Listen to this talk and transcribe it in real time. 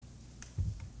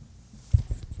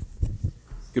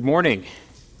Good morning.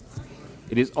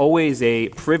 It is always a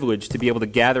privilege to be able to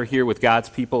gather here with God's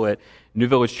people at New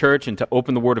Village Church and to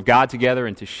open the Word of God together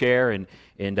and to share and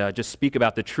just speak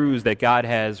about the truths that God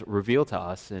has revealed to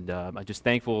us. And I'm just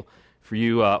thankful for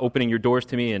you opening your doors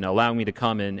to me and allowing me to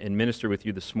come and minister with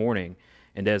you this morning.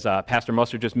 And as Pastor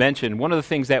Musser just mentioned, one of the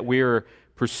things that we're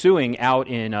pursuing out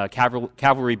in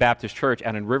Calvary Baptist Church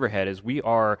out in Riverhead is we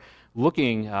are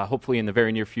looking, hopefully in the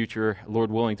very near future,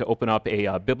 Lord willing, to open up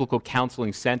a biblical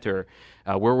counseling center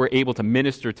where we're able to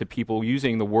minister to people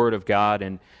using the Word of God.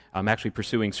 And I'm actually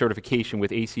pursuing certification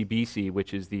with ACBC,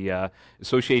 which is the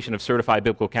Association of Certified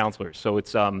Biblical Counselors. So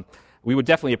it's we would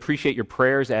definitely appreciate your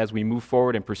prayers as we move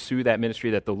forward and pursue that ministry,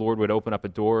 that the Lord would open up a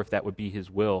door if that would be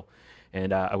His will.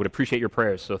 And I would appreciate your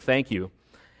prayers, so thank you.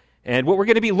 And what we're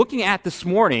going to be looking at this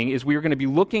morning is we're going to be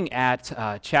looking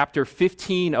at chapter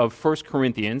 15 of 1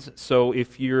 Corinthians. So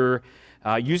if you're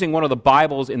using one of the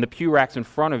Bibles in the pew racks in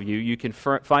front of you, you can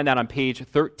find that on page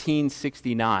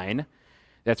 1369.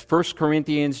 That's 1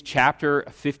 Corinthians chapter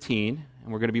 15,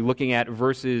 and we're going to be looking at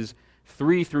verses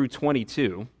 3 through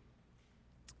 22.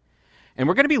 And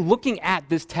we're going to be looking at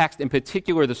this text in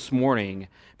particular this morning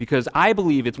because I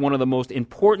believe it's one of the most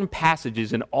important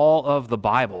passages in all of the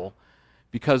Bible.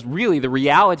 Because really, the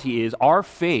reality is our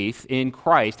faith in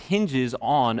Christ hinges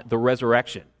on the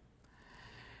resurrection.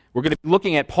 We're going to be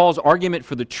looking at Paul's argument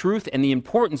for the truth and the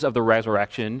importance of the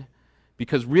resurrection,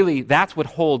 because really, that's what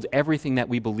holds everything that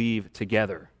we believe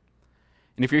together.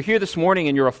 And if you're here this morning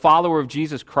and you're a follower of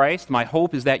Jesus Christ, my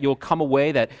hope is that you'll come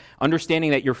away that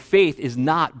understanding that your faith is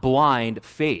not blind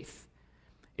faith.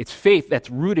 It's faith that's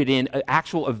rooted in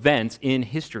actual events in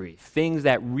history, things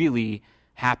that really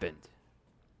happened.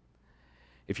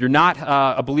 If you're not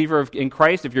a believer in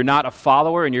Christ, if you're not a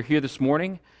follower and you're here this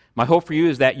morning, my hope for you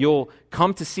is that you'll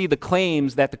come to see the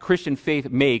claims that the Christian faith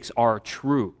makes are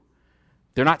true.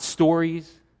 They're not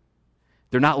stories.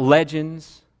 They're not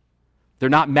legends. They're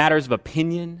not matters of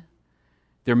opinion.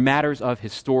 They're matters of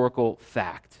historical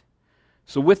fact.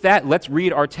 So with that, let's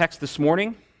read our text this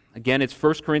morning. Again, it's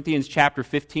 1 Corinthians chapter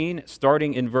 15,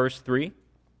 starting in verse 3.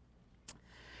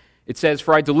 It says,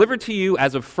 "For I delivered to you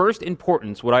as of first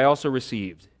importance what I also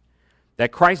received,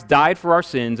 that Christ died for our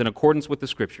sins in accordance with the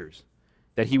Scriptures,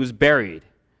 that He was buried,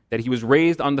 that He was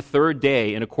raised on the third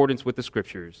day in accordance with the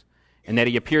Scriptures, and that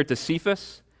He appeared to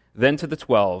Cephas, then to the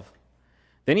 12.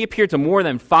 Then He appeared to more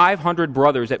than 500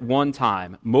 brothers at one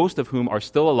time, most of whom are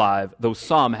still alive, though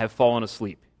some have fallen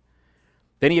asleep.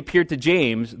 Then He appeared to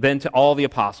James, then to all the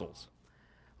apostles.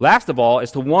 Last of all,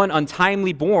 as to one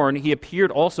untimely born, He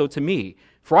appeared also to me.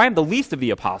 For I am the least of the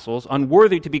apostles,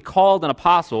 unworthy to be called an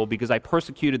apostle because I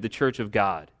persecuted the church of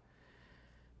God.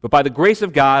 But by the grace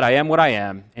of God I am what I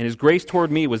am, and His grace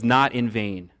toward me was not in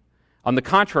vain. On the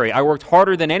contrary, I worked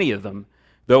harder than any of them,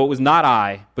 though it was not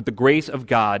I, but the grace of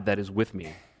God that is with me.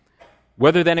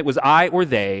 Whether then it was I or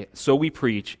they, so we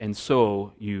preach, and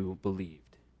so you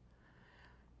believed.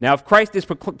 Now if Christ is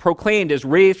proclaimed as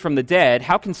raised from the dead,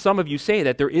 how can some of you say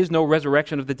that there is no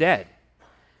resurrection of the dead?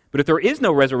 But if there is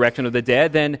no resurrection of the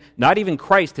dead, then not even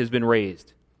Christ has been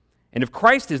raised. And if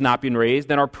Christ has not been raised,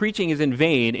 then our preaching is in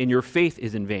vain and your faith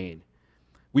is in vain.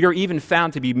 We are even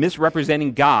found to be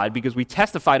misrepresenting God because we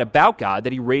testified about God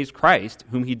that He raised Christ,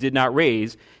 whom He did not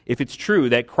raise, if it's true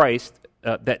that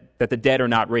that the dead are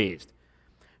not raised.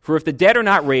 For if the dead are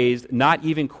not raised, not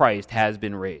even Christ has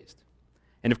been raised.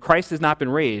 And if Christ has not been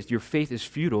raised, your faith is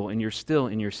futile and you're still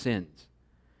in your sins.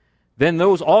 Then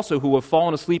those also who have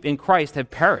fallen asleep in Christ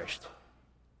have perished.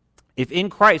 If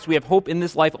in Christ we have hope in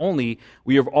this life only,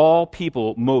 we are of all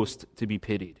people most to be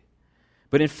pitied.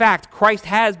 But in fact, Christ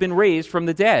has been raised from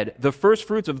the dead, the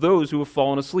firstfruits of those who have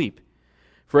fallen asleep.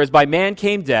 For as by man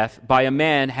came death, by a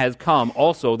man has come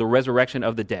also the resurrection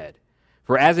of the dead.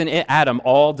 For as in Adam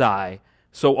all die,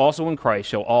 so also in Christ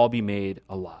shall all be made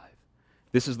alive."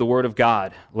 This is the word of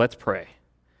God. Let's pray.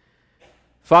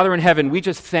 Father in heaven, we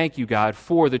just thank you, God,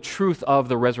 for the truth of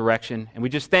the resurrection. And we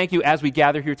just thank you as we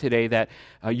gather here today that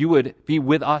you would be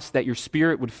with us, that your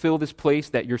Spirit would fill this place,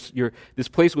 that this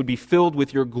place would be filled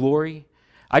with your glory.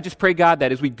 I just pray, God,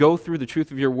 that as we go through the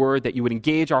truth of your word, that you would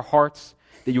engage our hearts,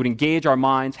 that you would engage our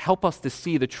minds, help us to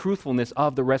see the truthfulness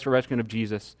of the resurrection of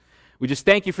Jesus. We just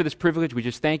thank you for this privilege. We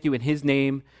just thank you in His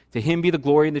name. To Him be the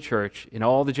glory in the church in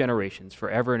all the generations,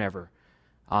 forever and ever.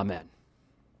 Amen.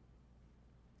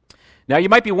 Now, you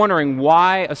might be wondering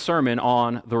why a sermon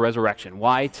on the resurrection?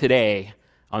 Why today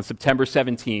on September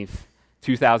 17th,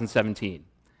 2017?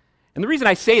 And the reason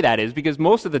I say that is because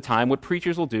most of the time what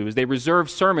preachers will do is they reserve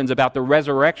sermons about the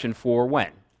resurrection for when?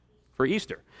 For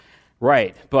Easter.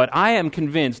 Right. But I am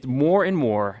convinced more and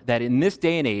more that in this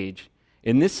day and age,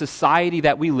 in this society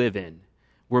that we live in,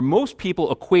 where most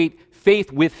people equate faith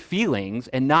with feelings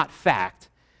and not fact,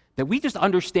 that we just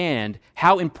understand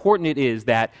how important it is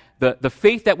that the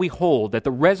faith that we hold, that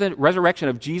the resurrection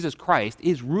of Jesus Christ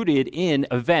is rooted in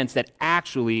events that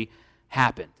actually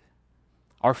happened.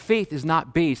 Our faith is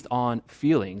not based on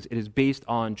feelings, it is based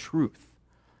on truth.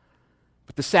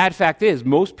 But the sad fact is,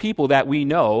 most people that we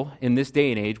know in this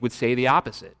day and age would say the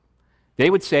opposite. They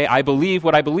would say, I believe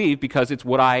what I believe because it's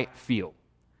what I feel.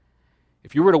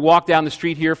 If you were to walk down the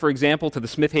street here, for example, to the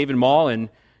Smith Haven Mall, and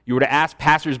you were to ask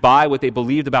passersby what they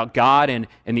believed about God and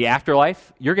the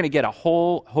afterlife, you're going to get a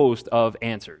whole host of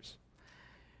answers.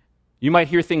 You might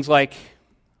hear things like,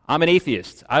 I'm an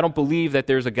atheist. I don't believe that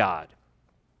there's a God.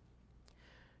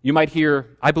 You might hear,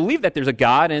 I believe that there's a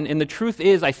God, and the truth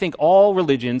is, I think all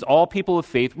religions, all people of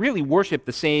faith, really worship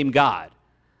the same God.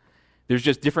 There's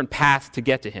just different paths to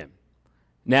get to him.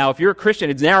 Now, if you're a Christian,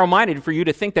 it's narrow-minded for you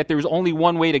to think that there's only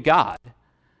one way to God.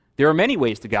 There are many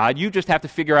ways to God. You just have to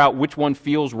figure out which one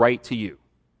feels right to you.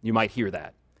 You might hear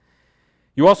that.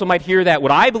 You also might hear that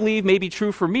what I believe may be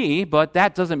true for me, but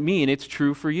that doesn't mean it's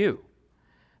true for you.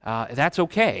 That's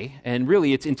okay, and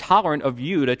really it's intolerant of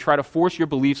you to try to force your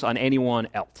beliefs on anyone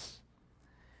else.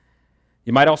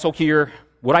 You might also hear,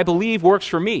 what I believe works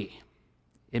for me.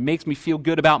 It makes me feel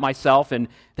good about myself, and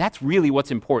that's really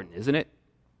what's important, isn't it?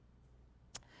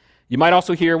 You might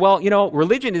also hear, well,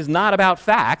 religion is not about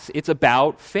facts, it's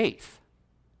about faith.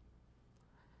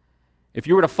 If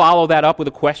you were to follow that up with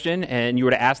a question and you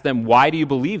were to ask them, why do you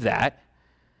believe that?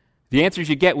 The answers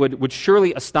you get would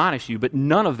surely astonish you, but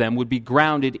none of them would be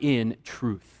grounded in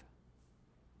truth.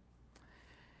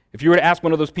 If you were to ask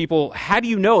one of those people, how do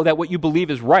you know that what you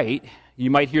believe is right?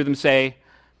 You might hear them say,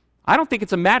 I don't think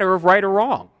it's a matter of right or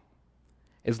wrong.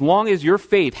 As long as your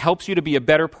faith helps you to be a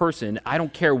better person, I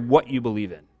don't care what you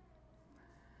believe in.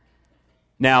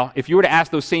 Now, if you were to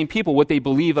ask those same people what they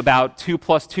believe about 2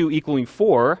 + 2 =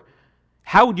 4,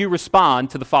 how would you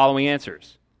respond to the following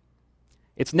answers?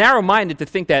 It's narrow-minded to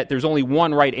think that there's only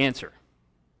one right answer.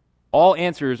 All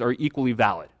answers are equally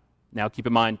valid. Now, keep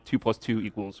in mind, 2 + 2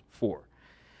 = 4.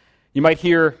 You might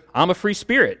hear, I'm a free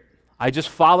spirit. I just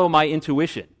follow my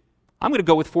intuition. I'm going to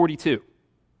go with 42.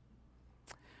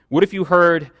 What if you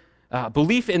heard,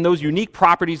 belief in those unique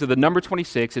properties of the number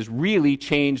 26 has really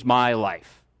changed my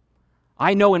life?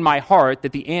 I know in my heart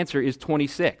that the answer is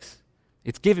 26.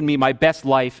 It's given me my best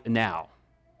life now.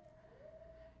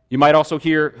 You might also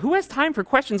hear, who has time for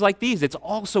questions like these? It's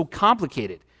all so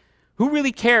complicated. Who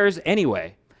really cares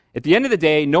anyway? At the end of the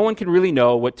day, no one can really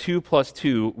know what 2 +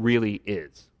 2 really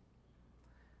is.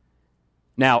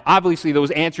 Now, obviously,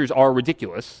 those answers are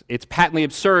ridiculous. It's patently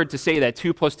absurd to say that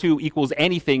 2 + 2 =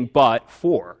 anything but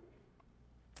 4.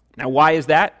 Now, why is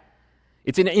that?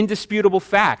 It's an indisputable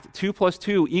fact. 2 +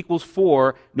 2 =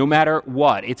 4 no matter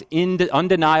what. It's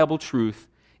undeniable truth.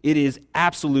 It is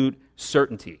absolute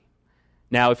certainty.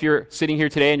 Now, if you're sitting here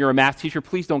today and you're a math teacher,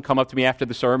 please don't come up to me after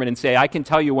the sermon and say, I can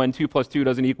tell you when 2 + 2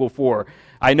 doesn't equal 4.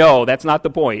 I know, that's not the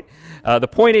point. The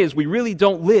point is, we really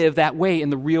don't live that way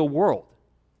in the real world.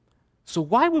 So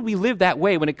why would we live that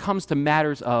way when it comes to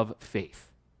matters of faith?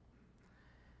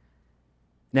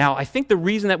 Now, I think the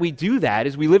reason that we do that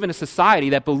is we live in a society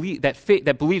that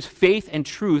believes faith and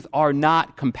truth are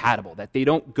not compatible, that they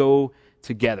don't go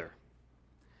together.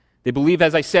 They believe,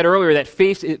 as I said earlier, that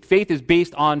faith is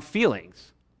based on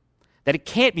feelings, that it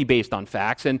can't be based on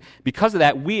facts, and because of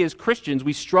that, we as Christians,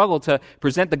 we struggle to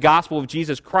present the gospel of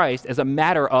Jesus Christ as a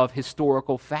matter of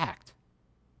historical fact.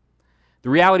 The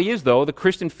reality is, though, the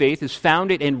Christian faith is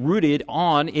founded and rooted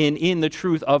on and in the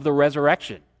truth of the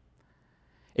resurrection.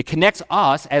 It connects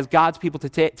us as God's people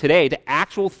today to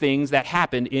actual things that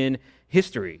happened in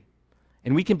history,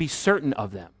 and we can be certain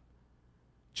of them.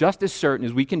 Just as certain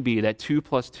as we can be that 2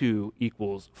 + 2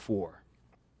 = 4.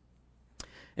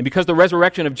 And because the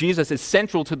resurrection of Jesus is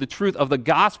central to the truth of the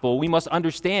gospel, we must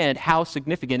understand how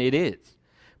significant it is.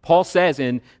 Paul says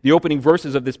in the opening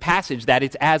verses of this passage that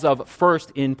it's as of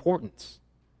first importance.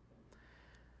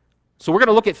 So we're going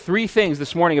to look at 3 things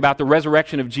this morning about the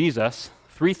resurrection of Jesus,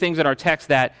 3 things in our text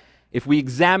that, if we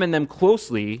examine them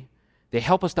closely, they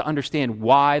help us to understand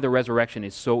why the resurrection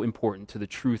is so important to the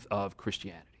truth of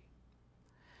Christianity.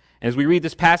 And as we read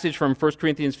this passage from 1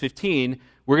 Corinthians 15,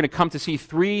 we're going to come to see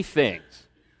 3 things.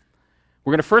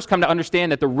 We're going to first come to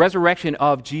understand that the resurrection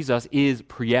of Jesus is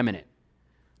preeminent.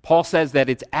 Paul says that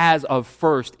it's as of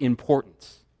first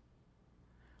importance.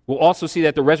 We'll also see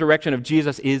that the resurrection of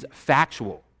Jesus is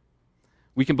factual.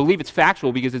 We can believe it's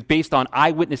factual because it's based on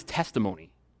eyewitness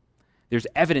testimony. There's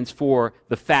evidence for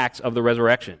the facts of the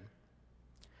resurrection.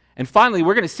 And finally,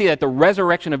 we're going to see that the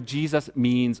resurrection of Jesus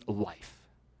means life.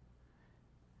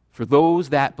 For those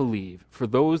that believe, for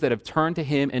those that have turned to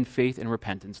him in faith and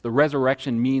repentance, the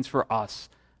resurrection means for us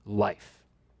life.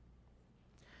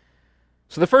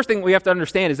 So the first thing we have to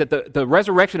understand is that the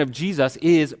resurrection of Jesus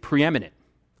is preeminent.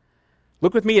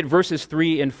 Look with me at verses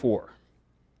 3 and 4.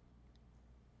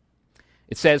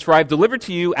 It says, "For I have delivered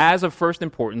to you as of first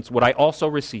importance what I also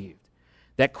received,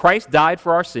 that Christ died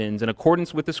for our sins in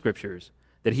accordance with the Scriptures,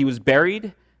 that he was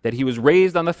buried, that he was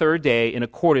raised on the third day in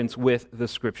accordance with the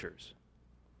Scriptures."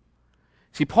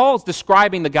 See, Paul's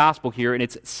describing the gospel here in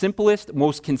its simplest,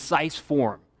 most concise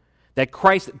form, that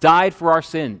Christ died for our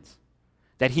sins,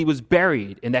 that he was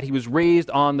buried, and that he was raised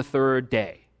on the third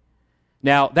day.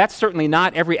 Now, that's certainly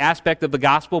not every aspect of the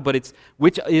gospel, but it's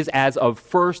which is as of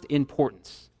first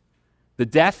importance. The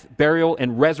death, burial,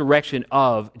 and resurrection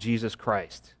of Jesus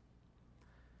Christ.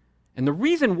 And the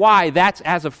reason why that's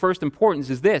as of first importance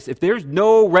is this: if there's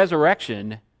no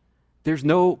resurrection, there's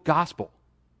no gospel.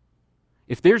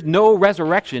 If there's no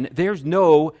resurrection, there's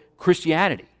no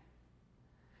Christianity.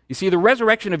 You see, the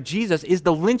resurrection of Jesus is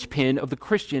the linchpin of the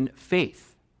Christian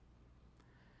faith.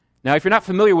 Now, if you're not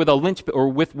familiar with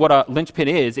with what a linchpin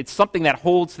is, it's something that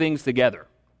holds things together.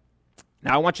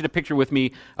 Now, I want you to picture with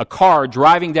me a car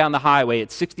driving down the highway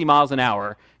at 60 miles an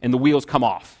hour and the wheels come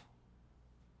off.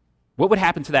 What would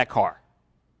happen to that car?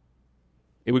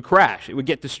 It would crash. It would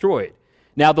get destroyed.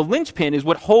 Now, the linchpin is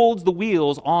what holds the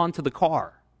wheels onto the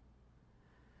car.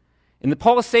 And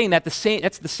Paul is saying that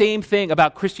that's the same thing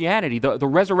about Christianity. The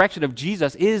resurrection of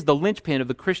Jesus is the linchpin of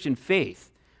the Christian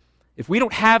faith. If we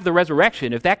don't have the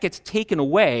resurrection, if that gets taken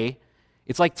away,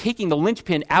 it's like taking the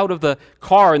linchpin out of the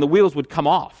car and the wheels would come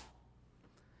off.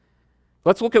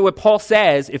 Let's look at what Paul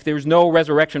says if there's no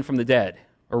resurrection from the dead,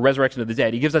 or resurrection of the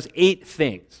dead. He gives us 8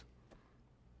 things.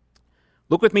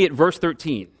 Look with me at verse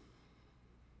 13.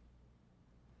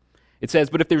 It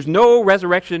says, "But if there's no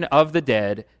resurrection of the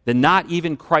dead, then not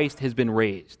even Christ has been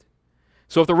raised.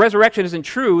 So if the resurrection isn't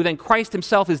true, then Christ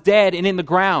himself is dead and in the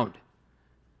ground.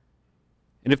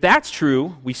 And if that's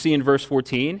true, we see in verse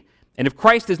 14, and if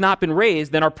Christ has not been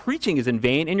raised, then our preaching is in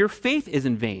vain and your faith is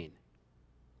in vain.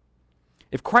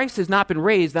 If Christ has not been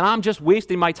raised, then I'm just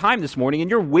wasting my time this morning, and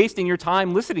you're wasting your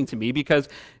time listening to me because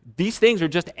these things are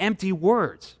just empty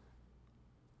words."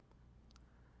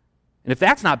 And if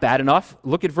that's not bad enough,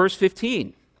 look at verse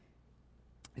 15.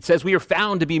 It says, "We are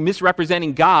found to be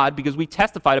misrepresenting God because we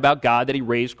testified about God that he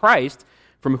raised Christ,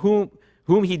 from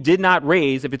whom he did not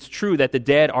raise, if it's true that the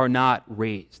dead are not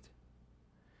raised."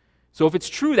 So if it's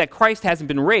true that Christ hasn't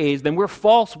been raised, then we're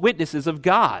false witnesses of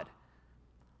God.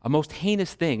 A most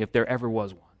heinous thing if there ever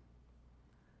was one.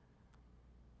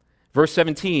 Verse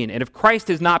 17, "And if Christ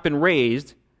has not been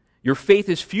raised, your faith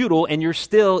is futile and you're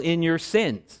still in your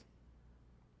sins."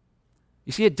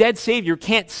 You see, a dead Savior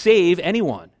can't save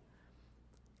anyone.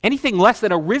 Anything less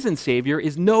than a risen Savior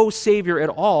is no Savior at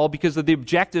all because of the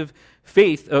objective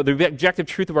faith, the objective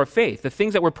truth of our faith. The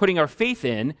things that we're putting our faith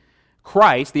in,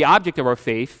 Christ, the object of our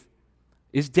faith,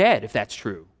 is dead, if that's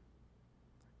true.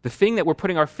 The thing that we're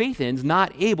putting our faith in is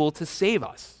not able to save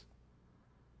us.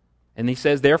 And he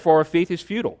says, therefore, our faith is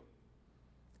futile.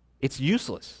 It's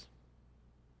useless.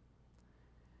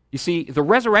 You see, the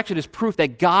resurrection is proof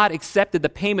that God accepted the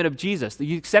payment of Jesus.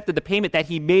 He accepted the payment that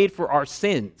he made for our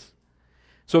sins.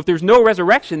 So if there's no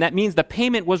resurrection, that means the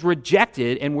payment was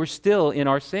rejected and we're still in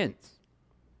our sins.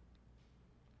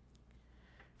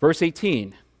 Verse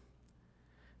 18,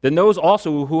 "Then those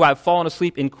also who have fallen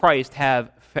asleep in Christ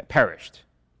have perished."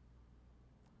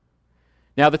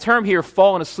 Now, the term here,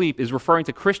 fallen asleep, is referring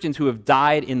to Christians who have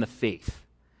died in the faith,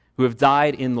 who have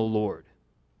died in the Lord.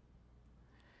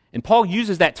 And Paul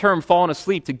uses that term, fallen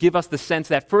asleep, to give us the sense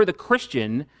that for the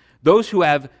Christian, for those who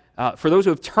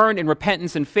have turned in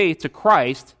repentance and faith to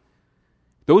Christ,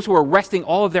 those who are resting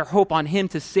all of their hope on him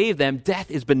to save them,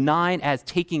 death is benign as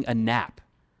taking a nap.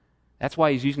 That's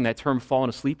why he's using that term, fallen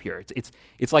asleep here.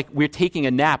 It's like we're taking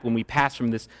a nap when we pass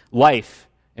from this life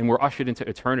and we're ushered into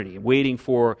eternity, waiting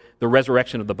for the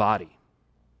resurrection of the body.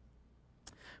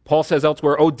 Paul says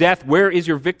elsewhere, "O death, where is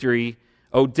your victory?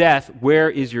 O death, where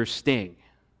is your sting?"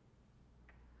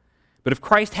 But if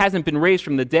Christ hasn't been raised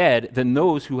from the dead, then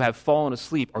those who have fallen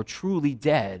asleep are truly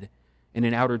dead and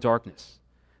in outer darkness,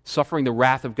 suffering the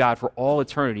wrath of God for all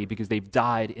eternity because they've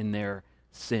died in their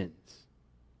sins.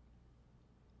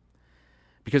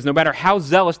 Because no matter how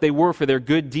zealous they were for their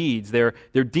good deeds, their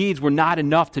deeds were not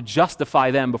enough to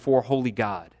justify them before holy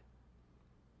God.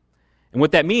 And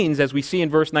what that means, as we see in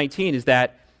verse 19, is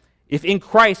that if in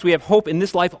Christ we have hope in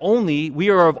this life only, we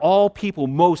are of all people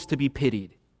most to be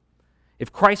pitied.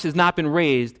 If Christ has not been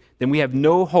raised, then we have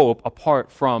no hope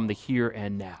apart from the here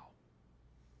and now.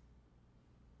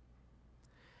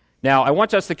 Now, I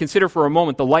want us to consider for a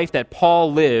moment the life that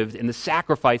Paul lived and the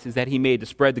sacrifices that he made to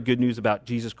spread the good news about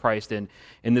Jesus Christ in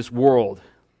this world.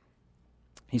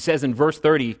 He says in verse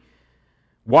 30,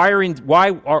 why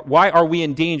are we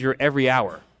in danger every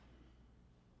hour?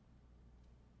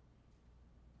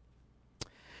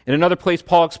 In another place,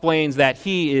 Paul explains that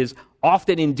he is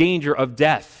often in danger of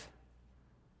death.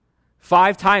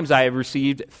 5 times I have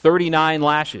received 39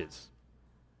 lashes.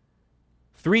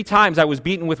 3 times I was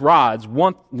beaten with rods,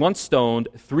 once stoned,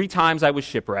 3 times I was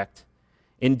shipwrecked.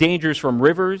 In dangers from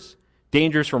rivers,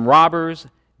 dangers from robbers,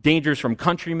 dangers from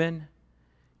countrymen,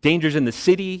 dangers in the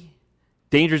city,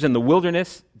 dangers in the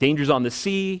wilderness, dangers on the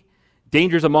sea,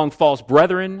 dangers among false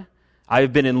brethren. I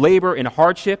have been in labor, in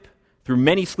hardship, through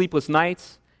many sleepless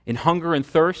nights, in hunger and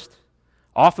thirst,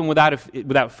 often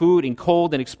without food, in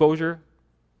cold and exposure.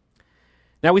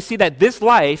 Now we see that this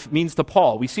life means to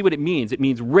Paul. We see what it means. It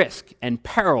means risk and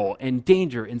peril and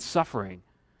danger and suffering,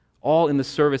 all in the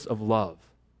service of love.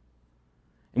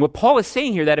 And what Paul is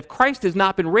saying here, that if Christ has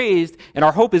not been raised and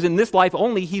our hope is in this life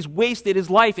only, he's wasted his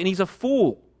life and he's a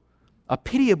fool, a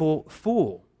pitiable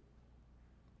fool.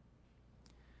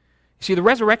 See, the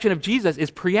resurrection of Jesus is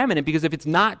preeminent because if it's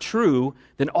not true,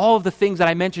 then all of the things that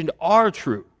I mentioned are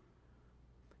true.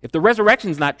 If the resurrection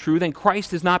is not true, then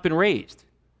Christ has not been raised.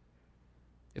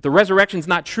 If the resurrection is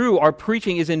not true, our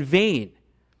preaching is in vain.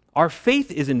 Our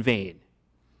faith is in vain.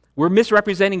 We're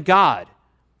misrepresenting God.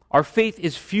 Our faith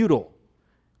is futile.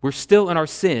 We're still in our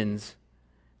sins.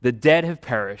 The dead have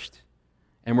perished,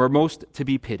 and we're most to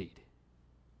be pitied.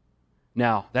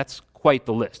 Now, that's quite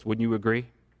the list, wouldn't you agree?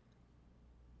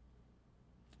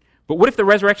 But what if the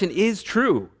resurrection is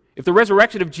true? If the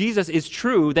resurrection of Jesus is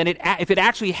true, then if it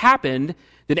actually happened,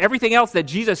 then everything else that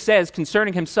Jesus says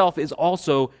concerning himself is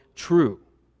also true.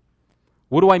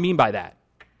 What do I mean by that?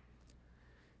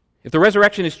 If the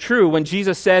resurrection is true, when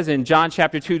Jesus says in John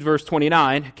chapter 2, verse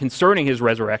 29, concerning his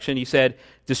resurrection, he said,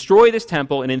 "Destroy this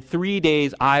temple, and in 3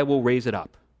 days I will raise it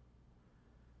up."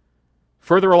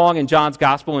 Further along in John's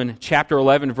gospel, in chapter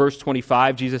 11, verse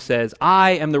 25, Jesus says,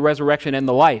 "I am the resurrection and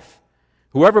the life.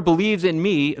 Whoever believes in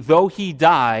me, though he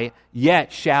die,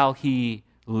 yet shall he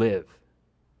live."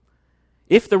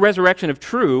 If the resurrection is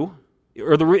true,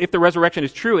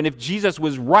 and if Jesus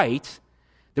was right,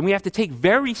 then we have to take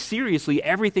very seriously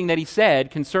everything that he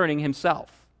said concerning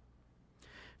himself.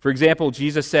 For example,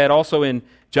 Jesus said also in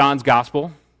John's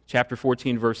Gospel, chapter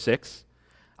 14, verse 6,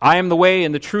 "I am the way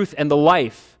and the truth and the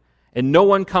life, and no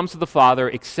one comes to the Father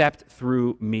except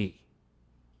through me."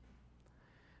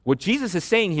 What Jesus is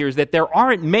saying here is that there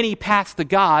aren't many paths to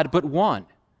God but one,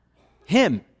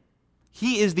 him.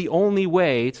 He is the only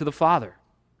way to the Father.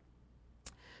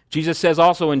 Jesus says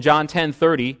also in John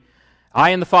 10:30, "I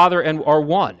and the Father are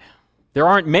one. There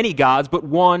aren't many gods, but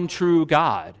one true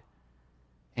God."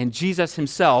 And Jesus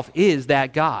himself is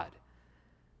that God.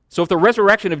 So if the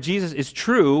resurrection of Jesus is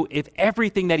true, if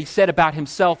everything that he said about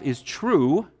himself is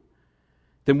true,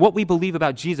 then what we believe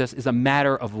about Jesus is a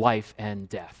matter of life and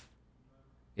death.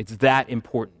 It's that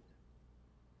important.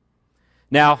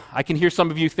 Now, I can hear some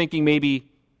of you thinking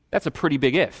maybe, that's a pretty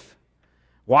big if.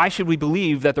 Why should we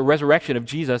believe that the resurrection of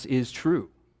Jesus is true?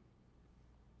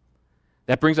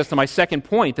 That brings us to my second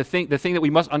point. The thing that we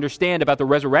must understand about the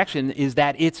resurrection is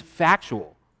that it's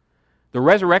factual. The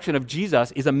resurrection of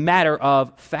Jesus is a matter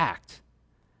of fact.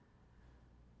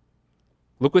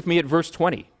 Look with me at verse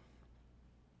 20.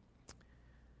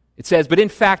 It says, "But in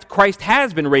fact, Christ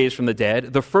has been raised from the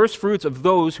dead, the first fruits of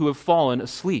those who have fallen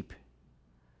asleep."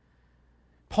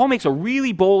 Paul makes a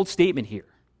really bold statement here.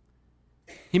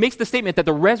 He makes the statement that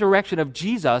the resurrection of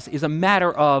Jesus is a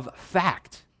matter of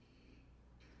fact.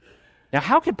 Now,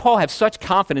 how could Paul have such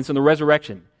confidence in the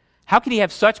resurrection? How can he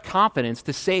have such confidence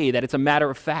to say that it's a matter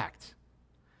of fact?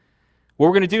 What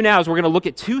we're going to do now is we're going to look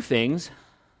at 2 things.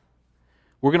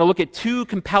 We're going to look at 2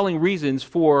 compelling reasons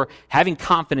for having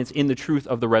confidence in the truth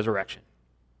of the resurrection.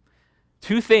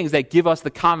 2 things that give us the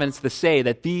confidence to say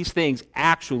that these things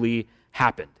actually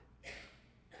happened.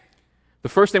 The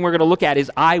first thing we're going to look at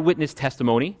is eyewitness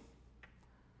testimony.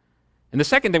 And the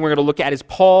second thing we're going to look at is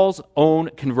Paul's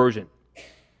own conversion.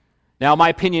 Now, my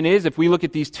opinion is, if we look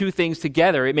at these 2 things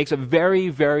together, it makes a very,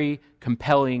 very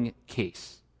compelling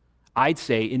case. I'd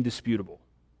say indisputable.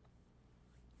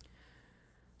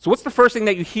 So what's the first thing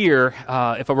that you hear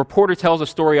if a reporter tells a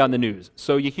story on the news?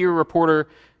 So you hear a reporter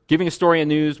giving a story on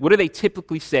the news. What do they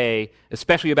typically say,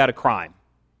 especially about a crime?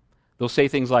 They'll say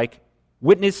things like,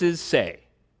 "Witnesses say."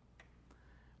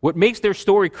 What makes their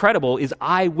story credible is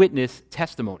eyewitness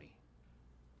testimony.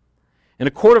 In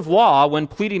a court of law, when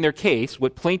pleading their case,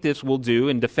 what plaintiffs will do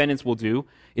and defendants will do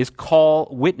is call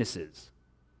witnesses.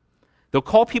 They'll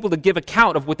call people to give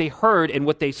account of what they heard and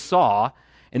what they saw,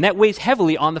 and that weighs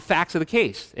heavily on the facts of the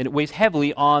case, and it weighs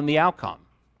heavily on the outcome.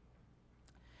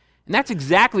 And that's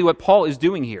exactly what Paul is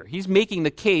doing here. He's making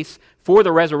the case for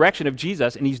the resurrection of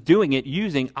Jesus, and he's doing it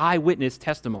using eyewitness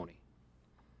testimony.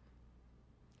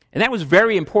 And that was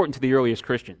very important to the earliest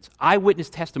Christians. Eyewitness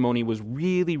testimony was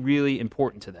really, really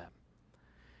important to them.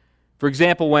 For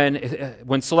example,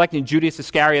 when selecting Judas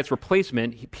Iscariot's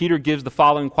replacement, Peter gives the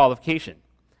following qualification.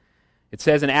 It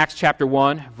says in Acts chapter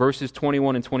 1, verses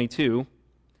 21 and 22,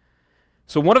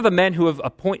 "So one of the men who have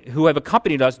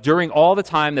accompanied us during all the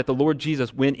time that the Lord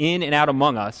Jesus went in and out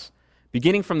among us,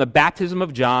 beginning from the baptism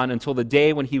of John until the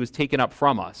day when he was taken up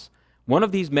from us, one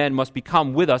of these men must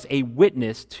become with us a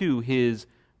witness to his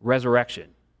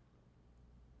resurrection."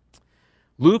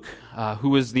 Luke, who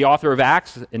was the author of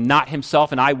Acts and not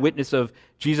himself an eyewitness of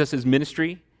Jesus'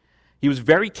 ministry, he was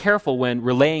very careful when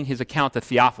relaying his account to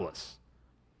Theophilus.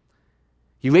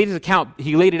 He laid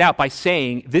it out by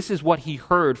saying, this is what he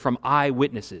heard from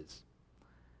eyewitnesses.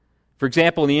 For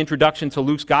example, in the introduction to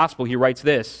Luke's gospel, he writes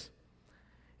this,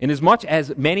 "Inasmuch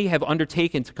as many have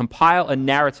undertaken to compile a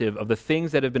narrative of the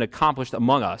things that have been accomplished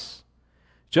among us,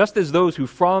 just as those who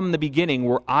from the beginning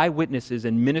were eyewitnesses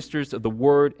and ministers of the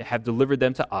word have delivered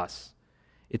them to us,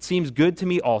 it seems good to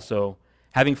me also,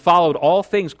 having followed all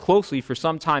things closely for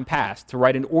some time past, to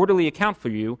write an orderly account for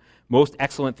you, most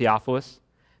excellent Theophilus,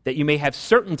 that you may have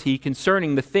certainty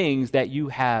concerning the things that you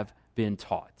have been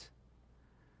taught."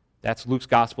 That's Luke's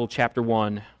Gospel, chapter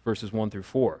 1, verses 1 through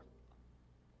 4.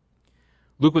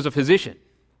 Luke was a physician.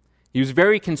 He was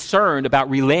very concerned about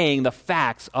relaying the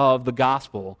facts of the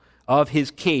gospel, of his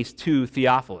case to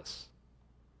Theophilus.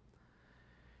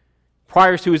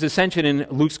 Prior to his ascension in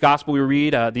Luke's Gospel, we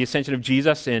read the ascension of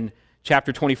Jesus in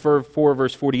chapter 24,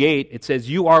 verse 48. It says,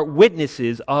 "You are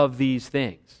witnesses of these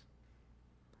things."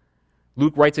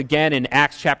 Luke writes again in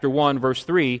Acts chapter 1, verse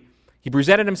 3, "He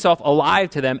presented himself alive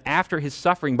to them after his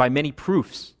suffering by many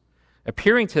proofs,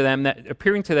 appearing to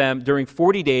them during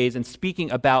 40 days and speaking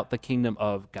about the kingdom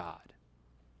of God."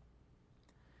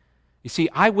 You see,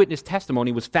 eyewitness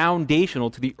testimony was foundational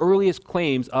to the earliest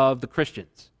claims of the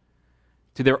Christians,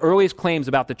 to their earliest claims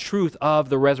about the truth of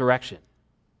the resurrection.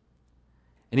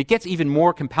 And it gets even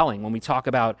more compelling when we talk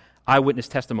about eyewitness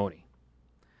testimony.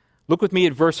 Look with me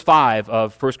at verse 5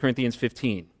 of 1 Corinthians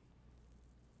 15.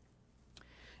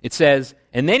 It says,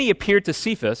 "And then he appeared to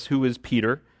Cephas," who is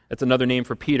Peter. That's another name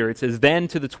for Peter. It says, "Then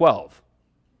to the 12.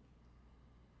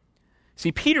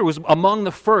 See, Peter was among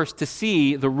the first to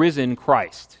see the risen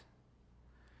Christ.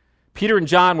 Peter and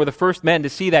John were the first men to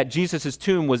see that Jesus'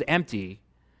 tomb was empty,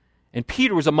 and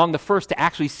Peter was among the first to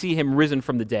actually see him risen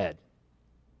from the dead.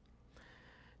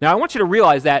 Now, I want you to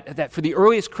realize that for the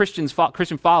earliest Christian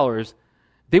followers,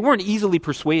 they weren't easily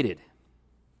persuaded.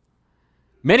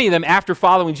 Many of them, after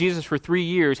following Jesus for 3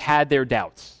 years, had their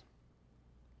doubts.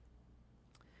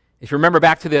 If you remember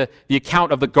back to the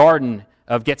account of the Garden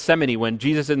of Gethsemane, when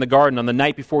Jesus in the garden on the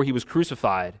night before he was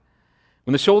crucified,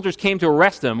 when the soldiers came to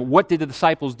arrest him, what did the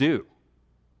disciples do?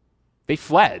 They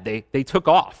fled. They took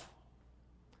off.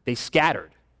 They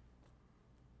scattered.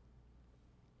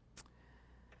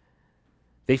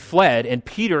 They fled, and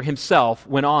Peter himself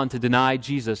went on to deny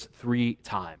Jesus 3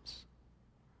 times.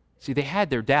 See, they had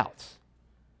their doubts.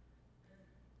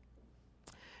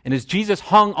 And as Jesus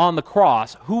hung on the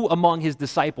cross, who among his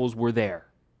disciples were there?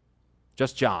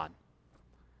 Just John.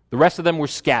 The rest of them were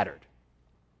scattered.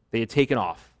 They had taken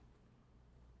off.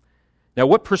 Now,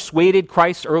 what persuaded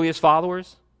Christ's earliest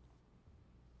followers?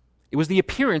 It was the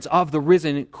appearance of the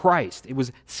risen Christ. It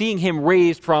was seeing him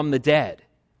raised from the dead.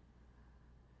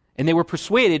 And they were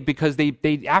persuaded because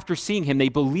they after seeing him, they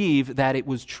believed that it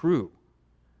was true.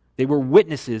 They were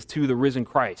witnesses to the risen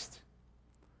Christ.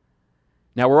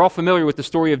 Now, we're all familiar with the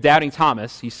story of doubting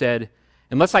Thomas. He said,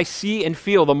 "Unless I see and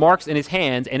feel the marks in his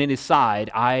hands and in his side,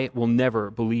 I will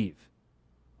never believe."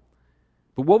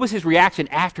 But what was his reaction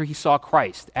after he saw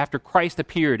Christ? After Christ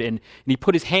appeared and he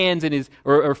put his hands in his,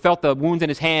 or felt the wounds in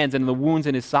his hands and the wounds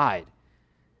in his side?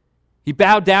 He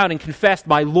bowed down and confessed,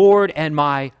 "My Lord and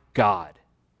my God."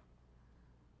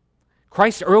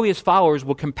 Christ's earliest followers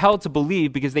were compelled to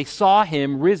believe because they saw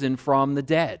him risen from the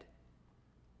dead.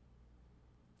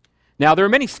 Now, there are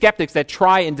many skeptics that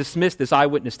try and dismiss this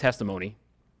eyewitness testimony.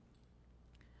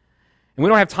 And we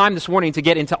don't have time this morning to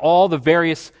get into all the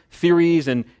various theories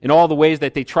and all the ways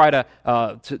that they try to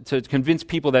convince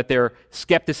people that their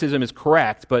skepticism is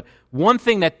correct. But one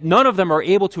thing that none of them are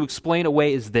able to explain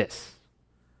away is this.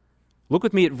 Look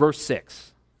with me at verse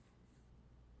 6.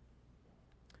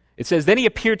 It says, "Then he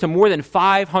appeared to more than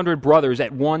 500 brothers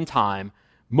at one time,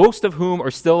 most of whom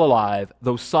are still alive,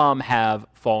 though some have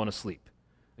fallen asleep."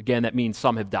 Again, that means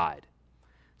some have died.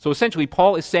 So essentially,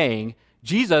 Paul is saying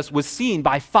Jesus was seen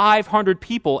by 500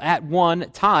 people at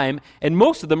one time, and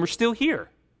most of them are still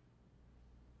here.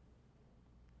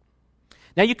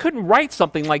 Now, you couldn't write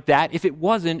something like that if it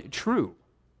wasn't true.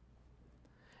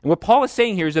 And what Paul is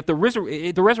saying here is that the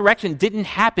resurrection didn't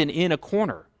happen in a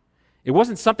corner. It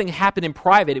wasn't something that happened in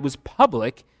private. It was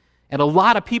public, and a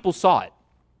lot of people saw it.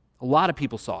 A lot of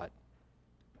people saw it.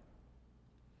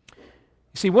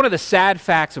 You see, one of the sad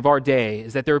facts of our day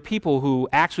is that there are people who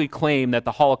actually claim that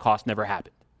the Holocaust never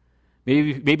happened.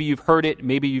 Maybe you've heard it.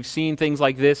 Maybe you've seen things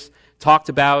like this talked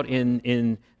about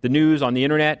in the news, on the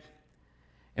internet.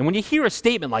 And when you hear a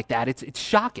statement like that, it's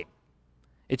shocking.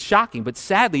 It's shocking, but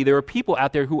sadly, there are people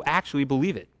out there who actually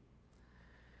believe it.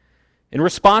 In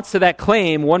response to that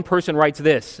claim, one person writes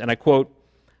this, and I quote,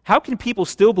 "How can people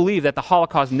still believe that the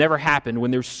Holocaust never happened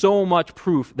when there's so much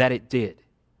proof that it did?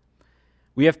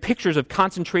 We have pictures of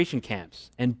concentration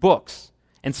camps and books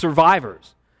and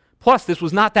survivors. Plus, this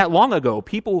was not that long ago.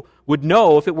 People would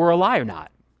know if it were a lie or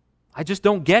not. I just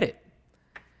don't get it.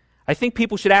 I think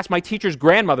people should ask my teacher's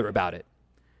grandmother about it.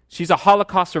 She's a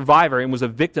Holocaust survivor and was a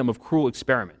victim of cruel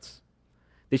experiments.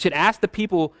 They should ask the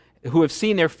people who have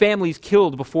seen their families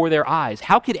killed before their eyes.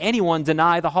 How could anyone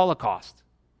deny the Holocaust?"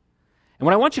 And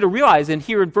what I want you to realize, and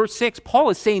here in verse 6, Paul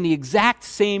is saying the exact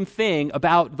same thing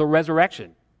about the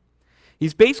resurrection.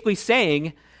 He's basically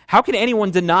saying, how can anyone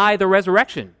deny the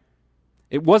resurrection?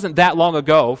 It wasn't that long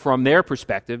ago from their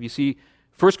perspective. You see,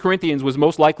 1 Corinthians was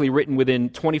most likely written within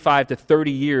 25 to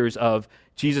 30 years of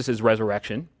Jesus'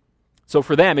 resurrection. So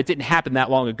for them, it didn't happen that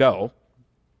long ago.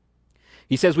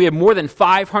 He says we have more than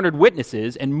 500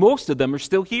 witnesses, and most of them are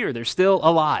still here. They're still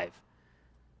alive.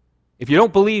 If you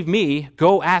don't believe me,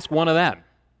 go ask one of them.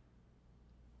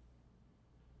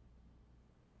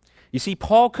 You see,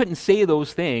 Paul couldn't say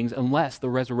those things unless the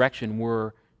resurrection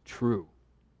were true.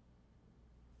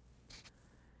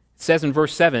 It says in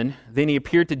verse 7, "Then he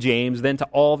appeared to James, then to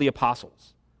all the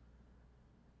apostles."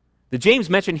 The James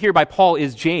mentioned here by Paul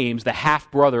is James, the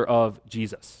half-brother of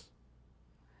Jesus.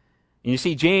 And you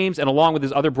see, James, and along with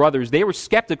his other brothers, they were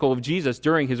skeptical of Jesus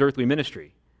during his earthly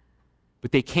ministry.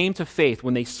 But they came to faith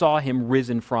when they saw him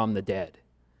risen from the dead.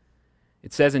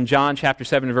 It says in John chapter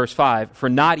 7, verse 5, "For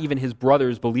not even his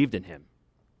brothers believed in him."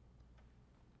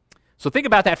 So think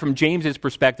about that from James's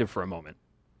perspective for a moment.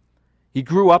 He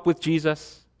grew up with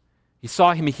Jesus. He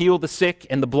saw him heal the sick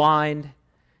and the blind.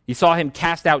 He saw him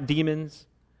cast out demons.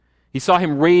 He saw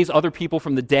him raise other people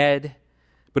from the dead.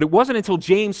 But it wasn't until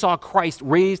James saw Christ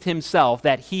raised himself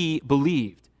that he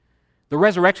believed. The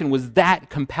resurrection was that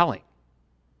compelling.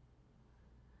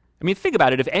 I mean, think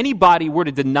about it. If anybody were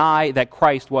to deny that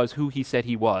Christ was who he said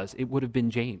he was, it would have been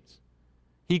James.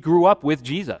 He grew up with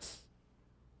Jesus.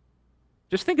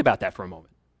 Just think about that for a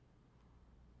moment.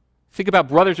 Think about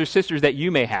brothers or sisters that you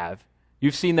may have.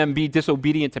 You've seen them be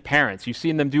disobedient to parents. You've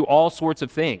seen them do all sorts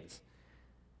of things.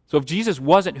 So if Jesus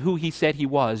wasn't who he said he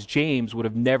was, James would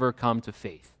have never come to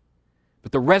faith.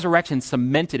 But the resurrection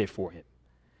cemented it for him.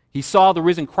 He saw the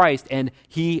risen Christ and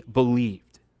he believed.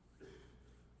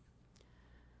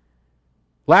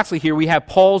 Lastly, here we have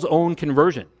Paul's own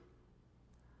conversion.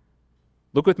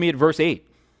 Look with me at verse 8.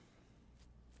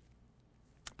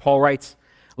 Paul writes,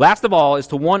 "Last of all, as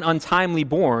to one untimely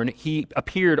born, he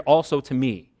appeared also to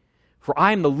me. For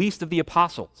I am the least of the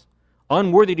apostles,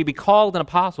 unworthy to be called an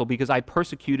apostle because I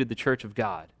persecuted the church of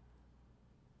God."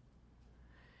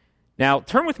 Now,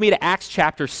 turn with me to Acts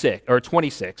chapter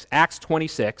 26. Acts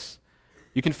 26.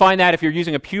 You can find that if you're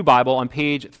using a Pew Bible on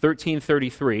page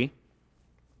 1333.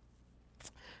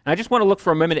 And I just want to look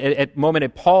for a moment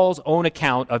at Paul's own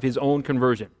account of his own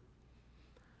conversion.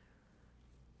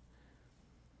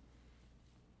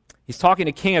 He's talking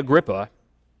to King Agrippa,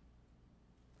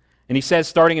 and he says,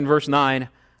 starting in verse 9,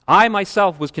 "I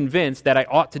myself was convinced that I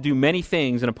ought to do many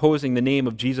things in opposing the name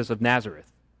of Jesus of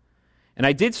Nazareth. And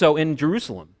I did so in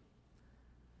Jerusalem.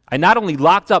 I not only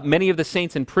locked up many of the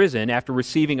saints in prison after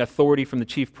receiving authority from the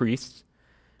chief priests,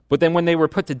 but then when they were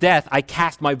put to death, I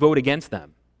cast my vote against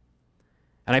them.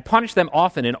 And I punished them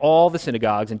often in all the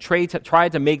synagogues and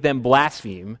tried to make them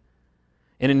blaspheme.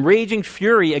 And in raging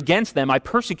fury against them, I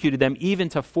persecuted them even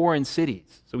to foreign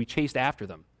cities." So he chased after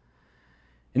them.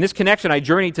 "In this connection, I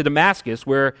journeyed to Damascus,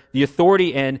 where the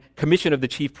authority and commission of the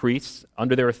chief priests,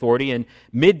 under their authority, and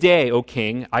midday, O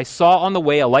king, I saw on the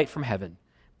way a light from heaven,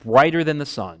 brighter than the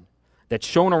sun, that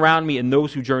shone around me and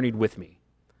those who journeyed with me.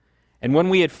 And when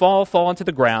we had fallen to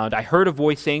the ground, I heard a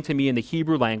voice saying to me in the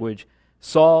Hebrew language,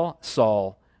 'Saul,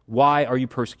 Saul, why are you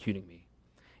persecuting me?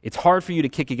 It's hard for you to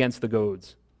kick against the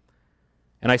goads.'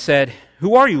 And I said,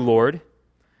 'Who are you, Lord?'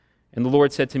 And the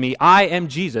Lord said to me, 'I am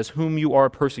Jesus, whom you are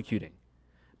persecuting.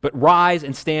 but rise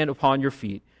and stand upon your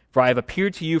feet, for I have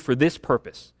appeared to you for this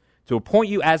purpose, to appoint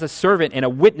you as a servant and a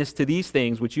witness to these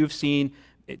things which you have seen,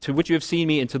 to which you have seen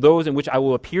me, and to those in which I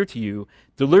will appear to you,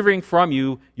 delivering from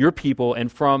you your people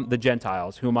and from the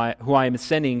Gentiles, who I am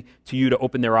sending to you to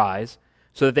open their eyes,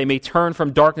 so that they may turn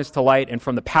from darkness to light and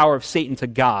from the power of Satan to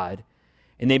God,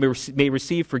 and they may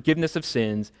receive forgiveness of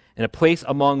sins and a place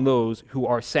among those who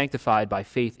are sanctified by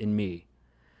faith in me.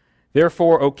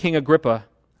 Therefore, O King Agrippa,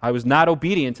 I was not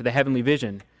obedient to the heavenly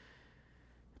vision,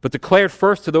 but declared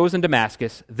first to those in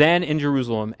Damascus, then in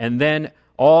Jerusalem, and then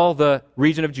all the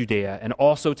region of Judea, and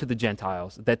also to the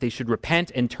Gentiles, that they should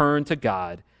repent and turn to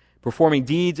God, performing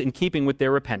deeds in keeping with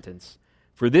their repentance.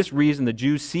 For this reason the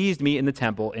Jews seized me in the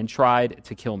temple and tried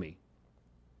to kill me.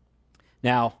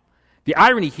 Now, the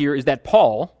irony here is that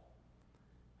Paul,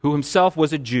 who himself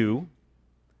was a Jew,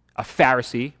 a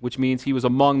Pharisee, which means he was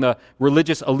among the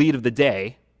religious elite of the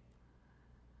day,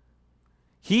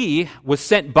 he was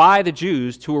sent by the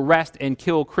Jews to arrest and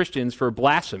kill Christians for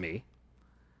blasphemy.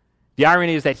 The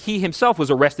irony is that he himself was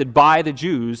arrested by the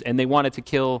Jews and they wanted to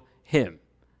kill him.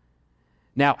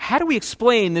 Now, how do we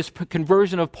explain this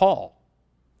conversion of Paul?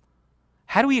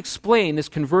 How do we explain this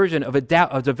conversion of a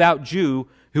devout Jew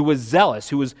who was zealous,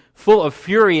 who was full of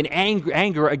fury and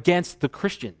anger against the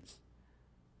Christians?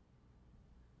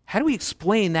 How do we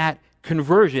explain that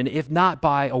conversion if not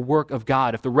by a work of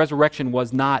God, if the resurrection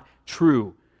was not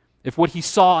true, if what he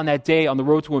saw on that day on the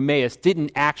road to Emmaus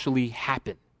didn't actually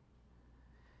happen?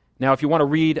 Now, if you want to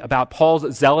read about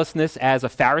Paul's zealousness as a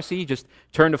Pharisee, just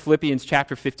turn to Philippians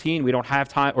chapter 15. We don't have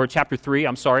time, or chapter 3,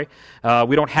 I'm sorry.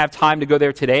 We don't have time to go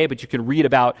there today, but you can read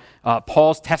about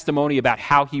Paul's testimony about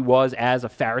how he was as a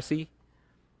Pharisee.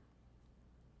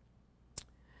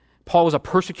 Paul was a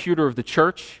persecutor of the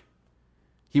church.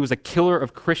 He was a killer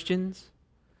of Christians.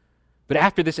 But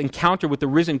after this encounter with the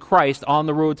risen Christ on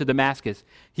the road to Damascus,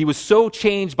 he was so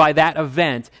changed by that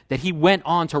event that he went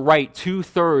on to write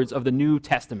 2/3 of the New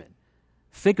Testament.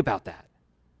 Think about that.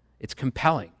 It's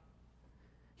compelling.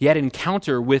 He had an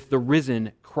encounter with the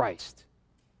risen Christ.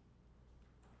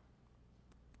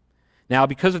 Now,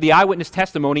 because of the eyewitness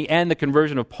testimony and the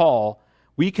conversion of Paul,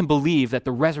 we can believe that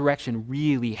the resurrection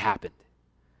really happened.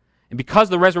 And because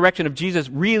the resurrection of Jesus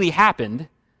really happened,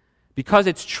 because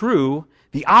it's true,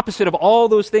 the opposite of all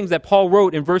those things that Paul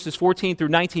wrote in verses 14 through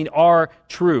 19 are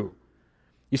true.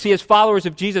 You see, as followers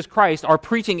of Jesus Christ, our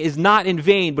preaching is not in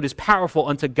vain, but is powerful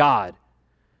unto God.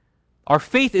 Our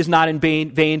faith is not in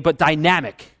vain, but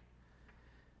dynamic.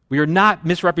 We are not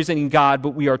misrepresenting God, but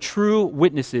we are true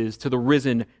witnesses to the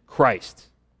risen Christ.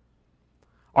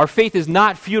 Our faith is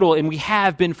not futile, and we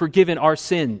have been forgiven our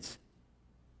sins.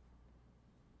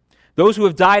 Those who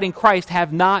have died in Christ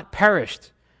have not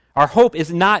perished. Our hope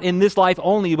is not in this life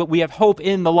only, but we have hope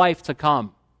in the life to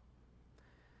come.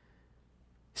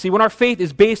 See, when our faith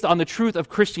is based on the truth of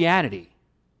Christianity,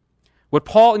 what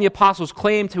Paul and the apostles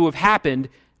claim to have happened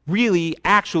really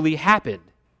actually happened.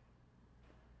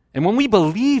 And when we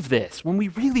believe this, when we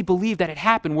really believe that it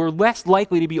happened, we're less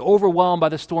likely to be overwhelmed by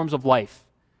the storms of life.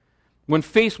 When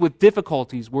faced with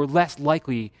difficulties, we're less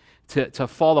likely to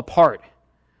fall apart.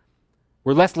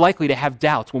 We're less likely to have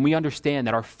doubts when we understand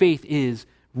that our faith is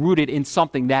rooted in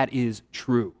something that is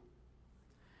true.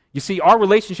 You see, our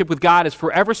relationship with God is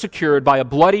forever secured by a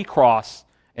bloody cross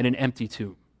and an empty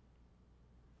tomb.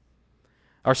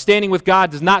 Our standing with God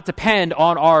does not depend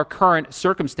on our current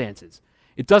circumstances.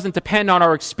 It doesn't depend on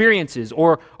our experiences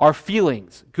or our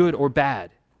feelings, good or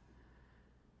bad.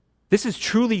 This is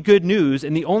truly good news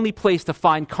and the only place to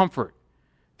find comfort,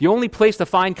 the only place to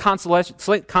find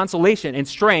consolation and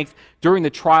strength during the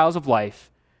trials of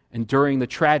life and during the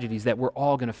tragedies that we're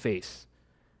all going to face.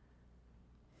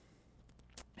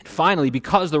 And finally,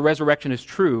 because the resurrection is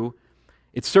true,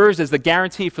 it serves as the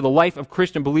guarantee for the life of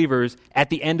Christian believers at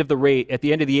the end of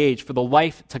the age, for the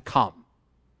life to come.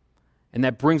 And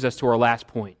that brings us to our last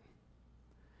point.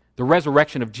 The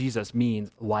resurrection of Jesus means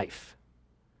life.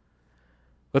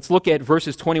 Let's look at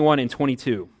verses 21 and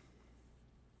 22.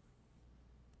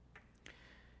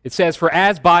 It says, "For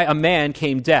as by a man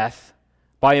came death,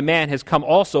 by a man has come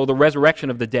also the resurrection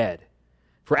of the dead.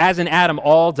 For as in Adam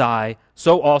all die,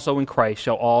 so also in Christ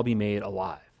shall all be made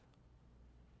alive."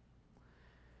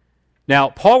 Now,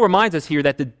 Paul reminds us here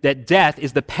that death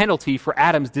is the penalty for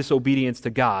Adam's disobedience to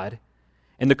God,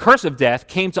 and the curse of death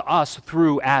came to us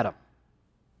through Adam.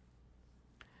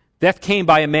 Death came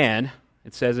by a man,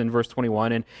 it says in verse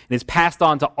 21, and is passed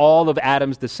on to all of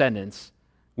Adam's descendants,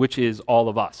 which is all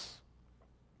of us.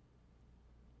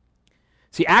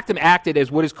 See, Adam acted as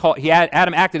what is called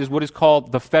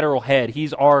the federal head.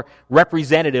 He's our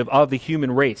representative of the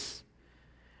human race.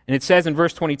 And it says in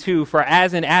verse 22, "For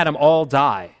as in Adam all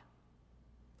die."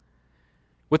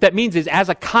 What that means is, as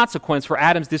a consequence for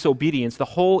Adam's disobedience, the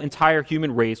whole entire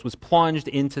human race was plunged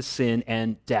into sin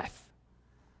and death.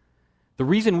 The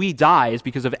reason we die is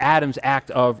because of Adam's act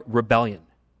of rebellion.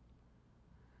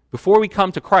 Before we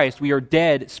come to Christ, we are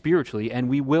dead spiritually, and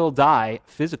we will die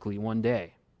physically one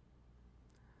day.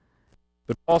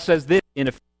 But Paul says this in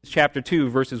Ephesians chapter 2,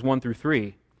 verses 1 through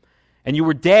 3. "And you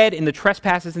were dead in the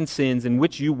trespasses and sins in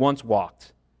which you once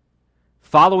walked,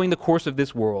 following the course of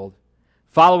this world,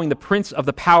 following the prince of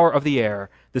the power of the air,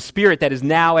 the spirit that is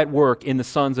now at work in the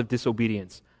sons of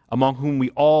disobedience, among whom we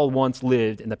all once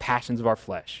lived in the passions of our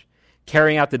flesh,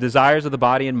 carrying out the desires of the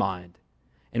body and mind,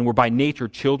 and were by nature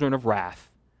children of wrath,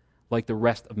 like the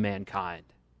rest of mankind."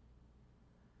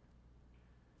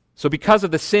 So because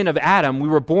of the sin of Adam, we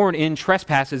were born in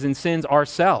trespasses and sins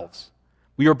ourselves.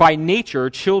 We are by nature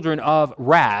children of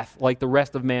wrath, like the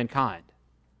rest of mankind.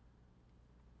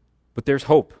 But there's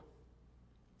hope.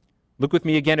 Look with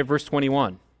me again at verse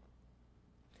 21.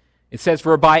 It says,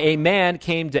 For as by a man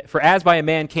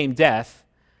came death,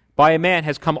 by a man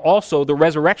has come also the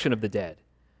resurrection of the dead.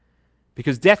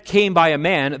 Because death came by a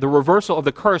man, the reversal of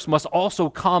the curse must also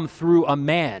come through a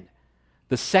man,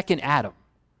 the second Adam,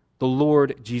 the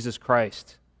Lord Jesus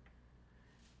Christ.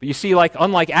 But you see,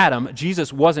 unlike Adam,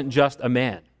 Jesus wasn't just a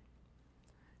man.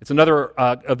 It's another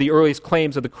of the earliest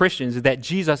claims of the Christians is that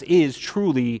Jesus is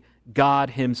truly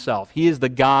God himself. He is the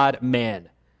God-man,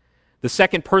 the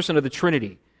second person of the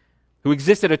Trinity, who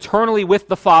existed eternally with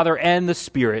the Father and the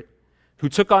Spirit, who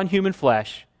took on human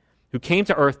flesh, who came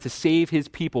to earth to save his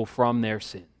people from their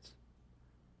sins.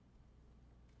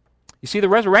 You see, the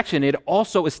resurrection, it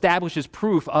also establishes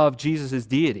proof of Jesus'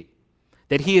 deity,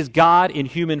 that he is God in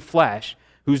human flesh,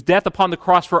 whose death upon the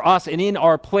cross for us and in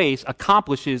our place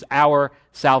accomplishes our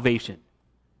salvation,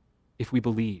 if we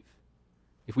believe.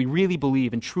 If we really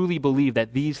believe and truly believe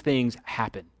that these things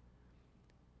happen.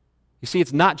 You see,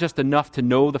 it's not just enough to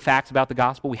know the facts about the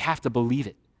gospel. We have to believe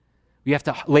it. We have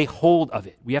to lay hold of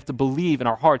it. We have to believe in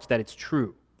our hearts that it's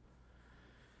true.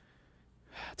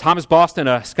 Thomas Boston,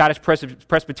 a Scottish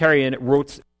Presbyterian,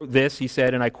 wrote this. He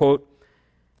said, and I quote,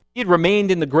 "He had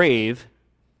remained in the grave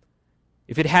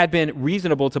if it had been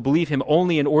reasonable to believe him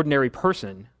only an ordinary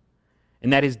person,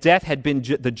 and that his death had been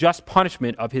the just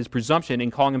punishment of his presumption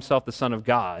in calling himself the Son of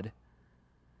God.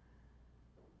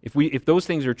 If those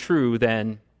things are true,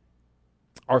 then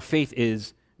our faith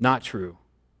is not true.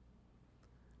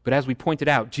 But as we pointed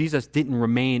out, Jesus didn't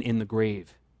remain in the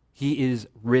grave. He is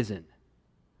risen.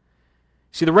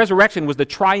 See, the resurrection was the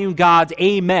triune God's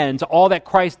amen to all that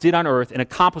Christ did on earth in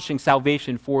accomplishing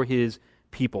salvation for his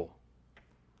people.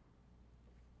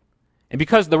 And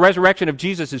because the resurrection of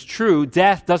Jesus is true,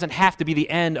 death doesn't have to be the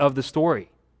end of the story.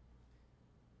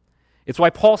 It's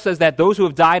why Paul says that those who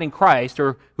have died in Christ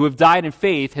or who have died in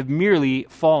faith have merely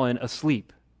fallen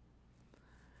asleep.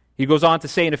 He goes on to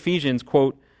say in Ephesians,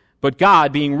 quote, "But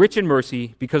God, being rich in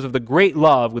mercy, because of the great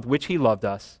love with which he loved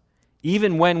us,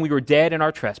 even when we were dead in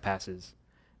our trespasses,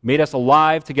 made us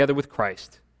alive together with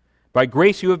Christ. By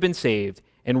grace you have been saved,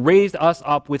 and raised us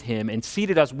up with him, and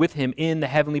seated us with him in the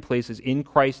heavenly places in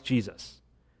Christ Jesus,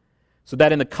 so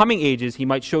that in the coming ages he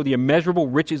might show the immeasurable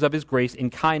riches of his grace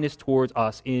and kindness towards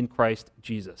us in Christ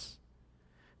Jesus.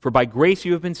 For by grace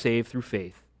you have been saved through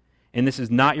faith, and this is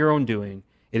not your own doing,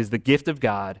 it is the gift of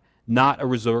God, not a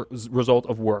result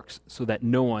of works, so that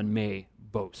no one may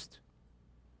boast."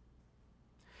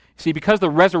 See, because the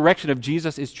resurrection of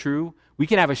Jesus is true, we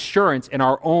can have assurance in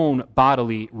our own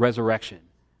bodily resurrection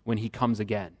when he comes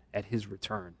again at his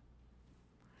return.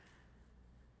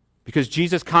 Because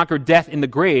Jesus conquered death in the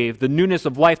grave, the newness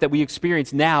of life that we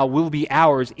experience now will be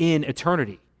ours in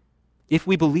eternity. If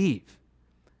we believe,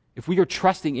 if we are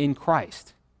trusting in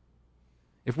Christ,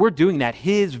 if we're doing that,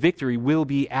 his victory will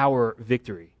be our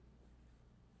victory.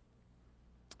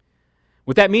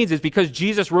 What that means is because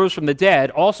Jesus rose from the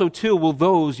dead, also too will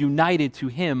those united to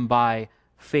him by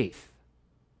faith.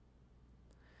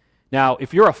 Now,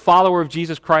 if you're a follower of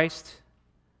Jesus Christ,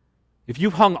 if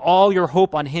you've hung all your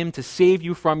hope on him to save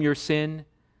you from your sin,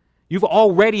 you've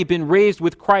already been raised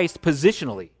with Christ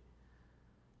positionally.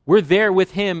 We're there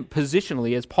with him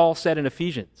positionally, as Paul said in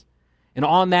Ephesians. And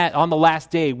on the last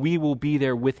day, we will be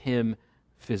there with him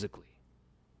physically.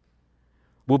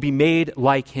 We'll be made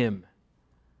like him.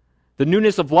 The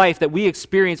newness of life that we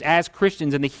experience as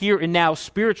Christians in the here and now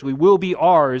spiritually will be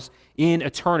ours in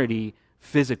eternity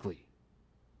physically,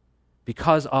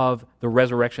 because of the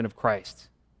resurrection of Christ.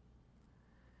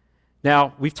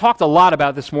 Now, we've talked a lot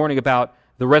about this morning about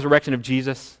the resurrection of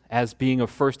Jesus as being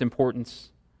of first importance.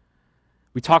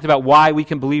 We talked about why we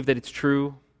can believe that it's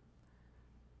true.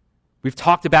 We've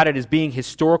talked about it as being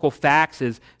historical facts,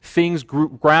 as things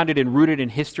grounded and rooted in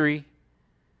history.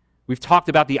 We've talked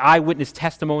about the eyewitness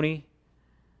testimony.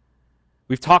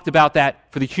 We've talked about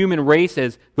that for the human race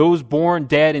as those born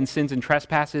dead in sins and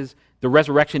trespasses, the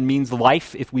resurrection means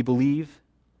life if we believe.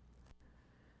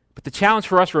 But the challenge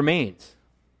for us remains.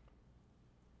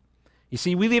 You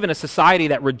see, we live in a society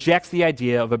that rejects the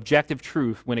idea of objective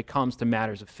truth when it comes to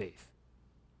matters of faith.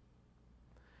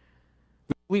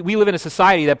 We live in a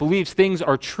society that believes things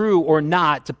are true or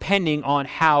not depending on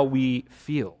how we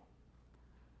feel.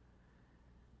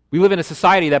 We live in a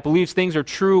society that believes things are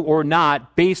true or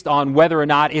not based on whether or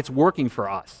not it's working for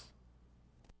us.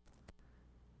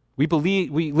 We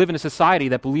live in a society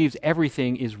that believes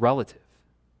everything is relative.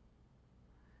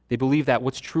 They believe that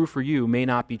what's true for you may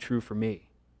not be true for me.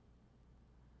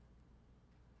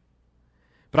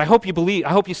 But I hope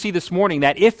you see this morning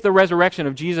that if the resurrection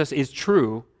of Jesus is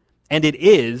true, and it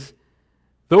is,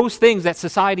 those things that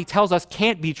society tells us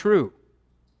can't be true.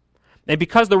 And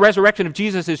because the resurrection of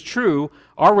Jesus is true,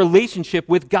 our relationship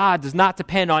with God does not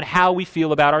depend on how we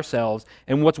feel about ourselves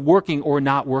and what's working or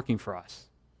not working for us.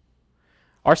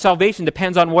 Our salvation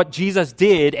depends on what Jesus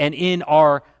did and in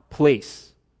our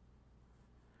place.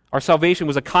 Our salvation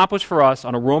was accomplished for us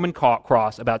on a Roman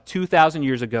cross about 2,000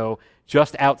 years ago,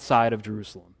 just outside of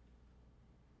Jerusalem.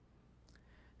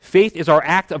 Faith is our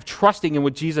act of trusting in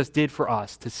what Jesus did for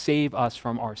us to save us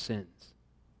from our sins.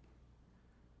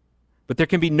 But there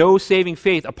can be no saving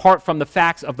faith apart from the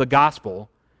facts of the gospel,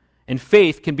 and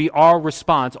faith can be our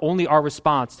response, only our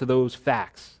response to those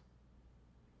facts.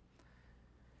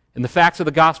 And the facts of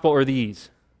the gospel are these: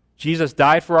 Jesus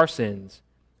died for our sins,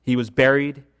 he was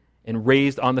buried, and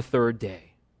raised on the third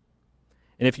day.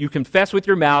 And if you confess with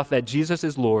your mouth that Jesus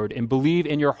is Lord and believe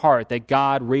in your heart that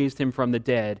God raised him from the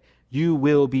dead, you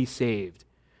will be saved.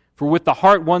 For with the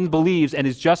heart one believes and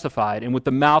is justified, and with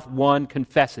the mouth one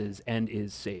confesses and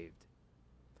is saved.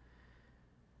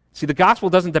 See, the gospel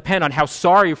doesn't depend on how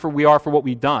sorry we are for what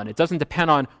we've done. It doesn't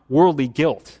depend on worldly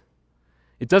guilt.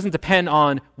 It doesn't depend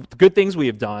on the good things we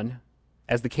have done,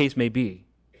 as the case may be.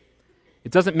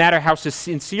 It doesn't matter how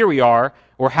sincere we are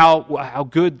or how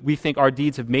good we think our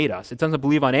deeds have made us. It doesn't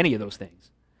believe on any of those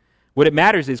things. What it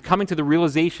matters is coming to the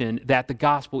realization that the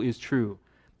gospel is true,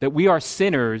 that we are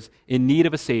sinners in need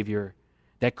of a Savior,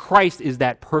 that Christ is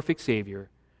that perfect Savior,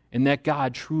 and that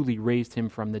God truly raised him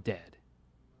from the dead.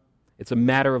 It's a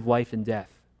matter of life and death.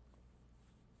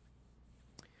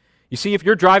 You see, if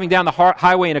you're driving down the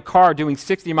highway in a car doing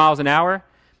 60 miles an hour,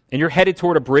 and you're headed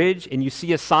toward a bridge, and you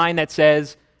see a sign that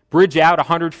says, "Bridge out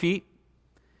 100 feet,"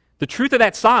 the truth of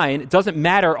that sign doesn't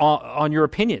matter on your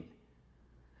opinion.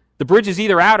 The bridge is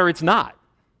either out or it's not.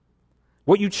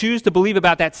 What you choose to believe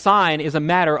about that sign is a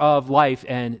matter of life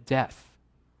and death.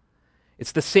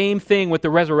 It's the same thing with the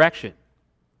resurrection.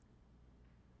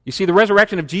 You see, the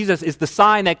resurrection of Jesus is the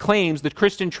sign that claims the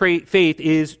Christian faith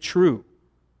is true.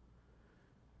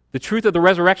 The truth of the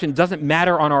resurrection doesn't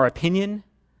matter on our opinion.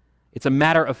 It's a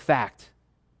matter of fact.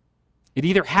 It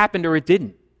either happened or it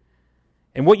didn't.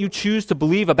 And what you choose to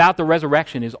believe about the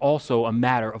resurrection is also a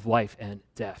matter of life and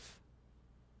death.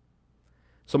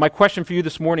 So my question for you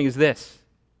this morning is this: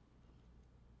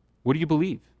 what do you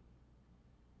believe?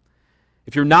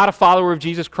 If you're not a follower of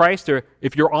Jesus Christ, or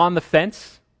if you're on the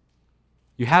fence,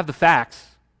 you have the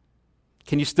facts.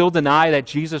 Can you still deny that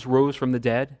Jesus rose from the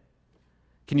dead?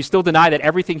 Can you still deny that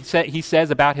everything he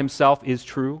says about himself is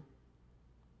true?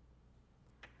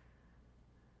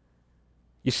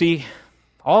 You see,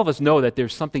 all of us know that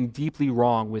there's something deeply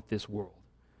wrong with this world.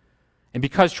 And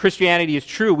because Christianity is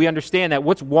true, we understand that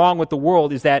what's wrong with the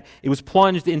world is that it was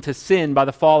plunged into sin by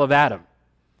the fall of Adam.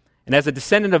 And as a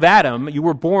descendant of Adam, you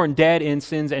were born dead in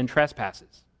sins and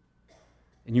trespasses.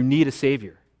 And you need a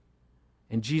Savior.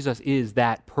 And Jesus is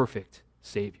that perfect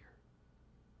Savior.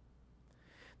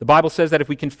 The Bible says that if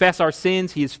we confess our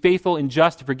sins, he is faithful and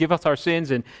just to forgive us our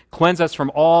sins and cleanse us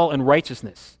from all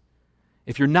unrighteousness.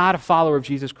 If you're not a follower of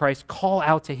Jesus Christ, call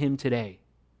out to him today.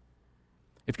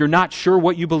 If you're not sure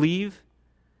what you believe,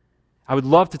 I would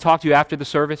love to talk to you after the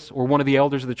service, or one of the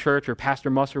elders of the church, or Pastor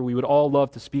Musser. We would all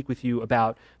love to speak with you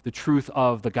about the truth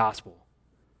of the gospel.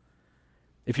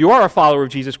 If you are a follower of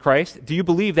Jesus Christ, do you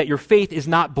believe that your faith is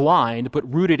not blind,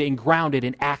 but rooted and grounded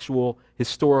in actual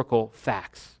historical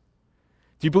facts?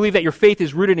 Do you believe that your faith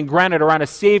is rooted and grounded around a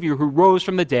Savior who rose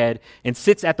from the dead and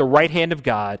sits at the right hand of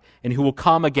God and who will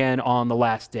come again on the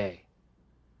last day?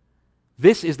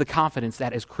 This is the confidence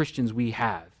that as Christians we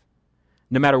have,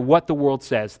 no matter what the world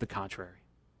says to the contrary.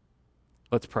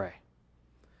 Let's pray.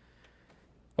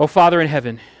 Oh, Father in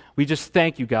heaven, we just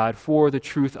thank you, God, for the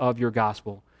truth of your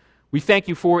gospel. We thank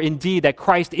you for indeed that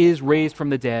Christ is raised from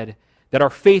the dead, that our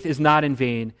faith is not in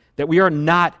vain, that we are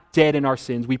not dead in our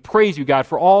sins. We praise you, God,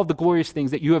 for all of the glorious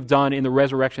things that you have done in the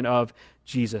resurrection of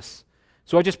Jesus.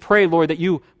 So I just pray, Lord, that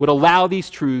you would allow these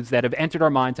truths that have entered our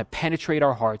mind to penetrate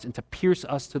our hearts and to pierce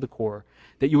us to the core,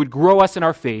 that you would grow us in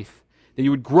our faith, that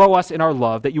you would grow us in our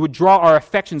love, that you would draw our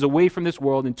affections away from this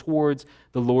world and towards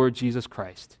the Lord Jesus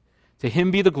Christ. To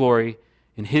him be the glory.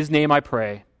 In his name I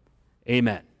pray.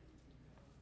 Amen.